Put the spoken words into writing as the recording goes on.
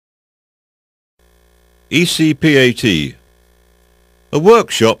Ecpat. A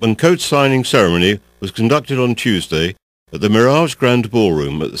workshop and code signing ceremony was conducted on Tuesday at the Mirage Grand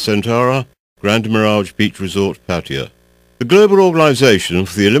Ballroom at the Centara Grand Mirage Beach Resort, Pattaya. The Global Organization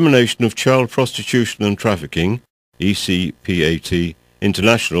for the Elimination of Child Prostitution and Trafficking, Ecpat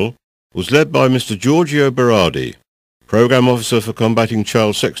International, was led by Mr. Giorgio Berardi, Programme Officer for Combating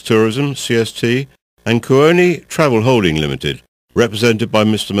Child Sex Tourism, CST, and Kuoni Travel Holding Limited, represented by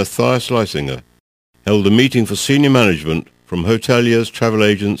Mr. Matthias Leisinger, held a meeting for senior management from hoteliers, travel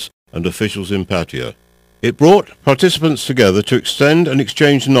agents and officials in Pattaya. It brought participants together to extend and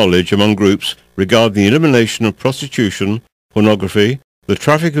exchange knowledge among groups regarding the elimination of prostitution, pornography, the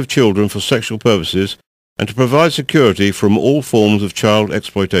traffic of children for sexual purposes, and to provide security from all forms of child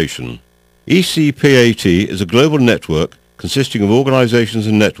exploitation. Ecpat is a global network consisting of organizations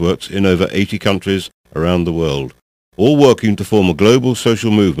and networks in over 80 countries around the world, all working to form a global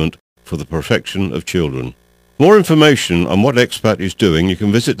social movement for the perfection of children. For more information on what Ecpat is doing, you can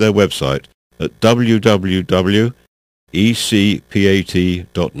visit their website at www.ecpat.net.